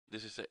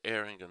This is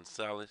Aaron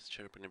Gonzalez,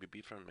 SharePoint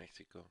MVP from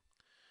Mexico.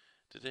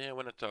 Today I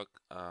want to talk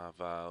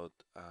about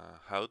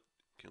how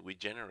can we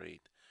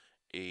generate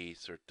a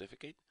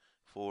certificate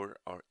for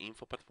our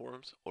InfoPath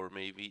forms, or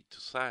maybe to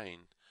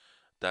sign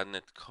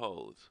 .NET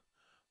code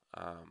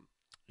um,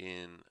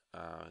 in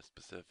a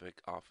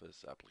specific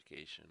Office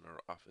application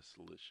or Office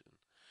solution.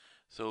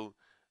 So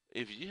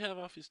if you have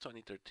Office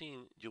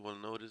 2013, you will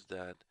notice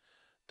that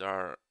there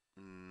are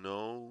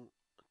no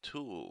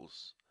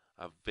tools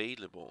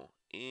available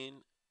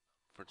in,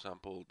 for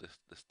example,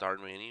 the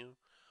start menu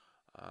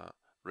uh,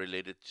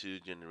 related to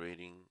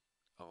generating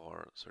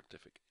our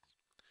certificate.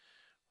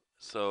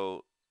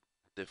 So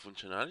the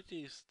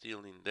functionality is still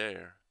in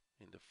there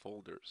in the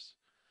folders.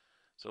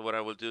 So what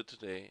I will do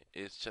today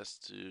is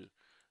just to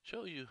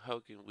show you how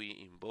can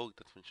we invoke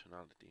that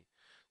functionality.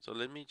 So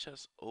let me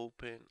just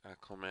open a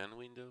command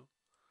window.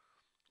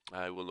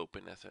 I will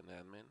open as an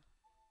admin,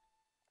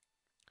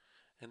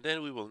 and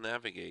then we will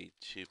navigate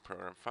to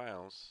Program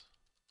Files,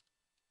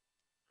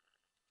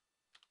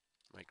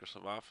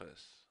 Microsoft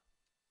Office,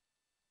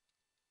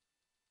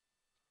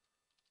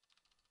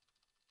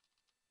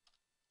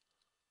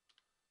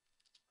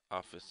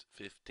 Office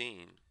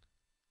 15,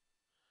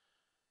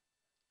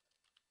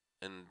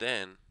 and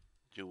then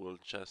you will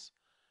just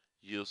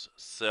use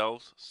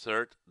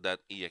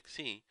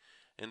self-cert.exe,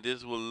 and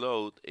this will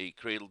load a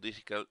Cradle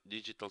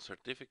Digital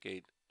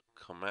Certificate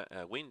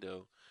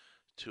window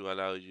to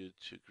allow you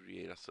to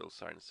create a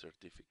self-signed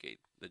certificate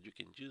that you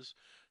can use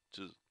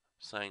to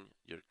sign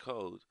your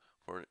code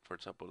for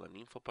example, an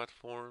InfoPath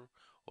form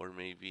or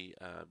maybe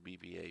a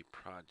BBA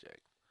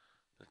project.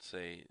 Let's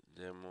say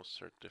demo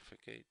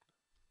certificate.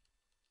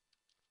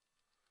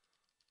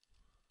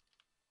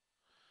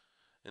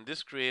 And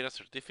this create a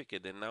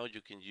certificate that now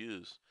you can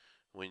use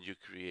when you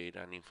create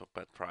an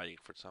InfoPath project,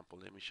 for example.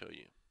 Let me show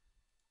you.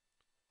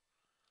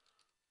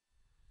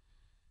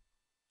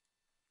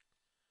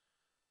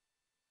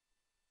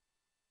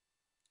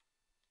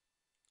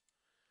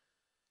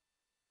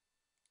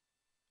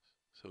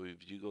 So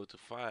if you go to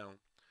File,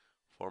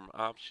 Form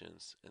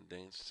Options, and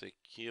then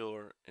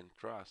Secure and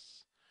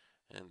Trust,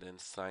 and then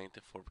Sign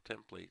the Form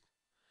Template,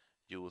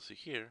 you will see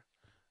here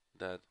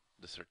that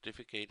the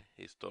certificate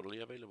is totally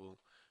available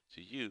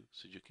to you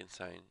so you can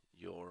sign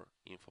your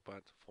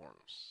InfoPath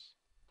forms.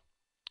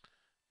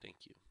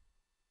 Thank you.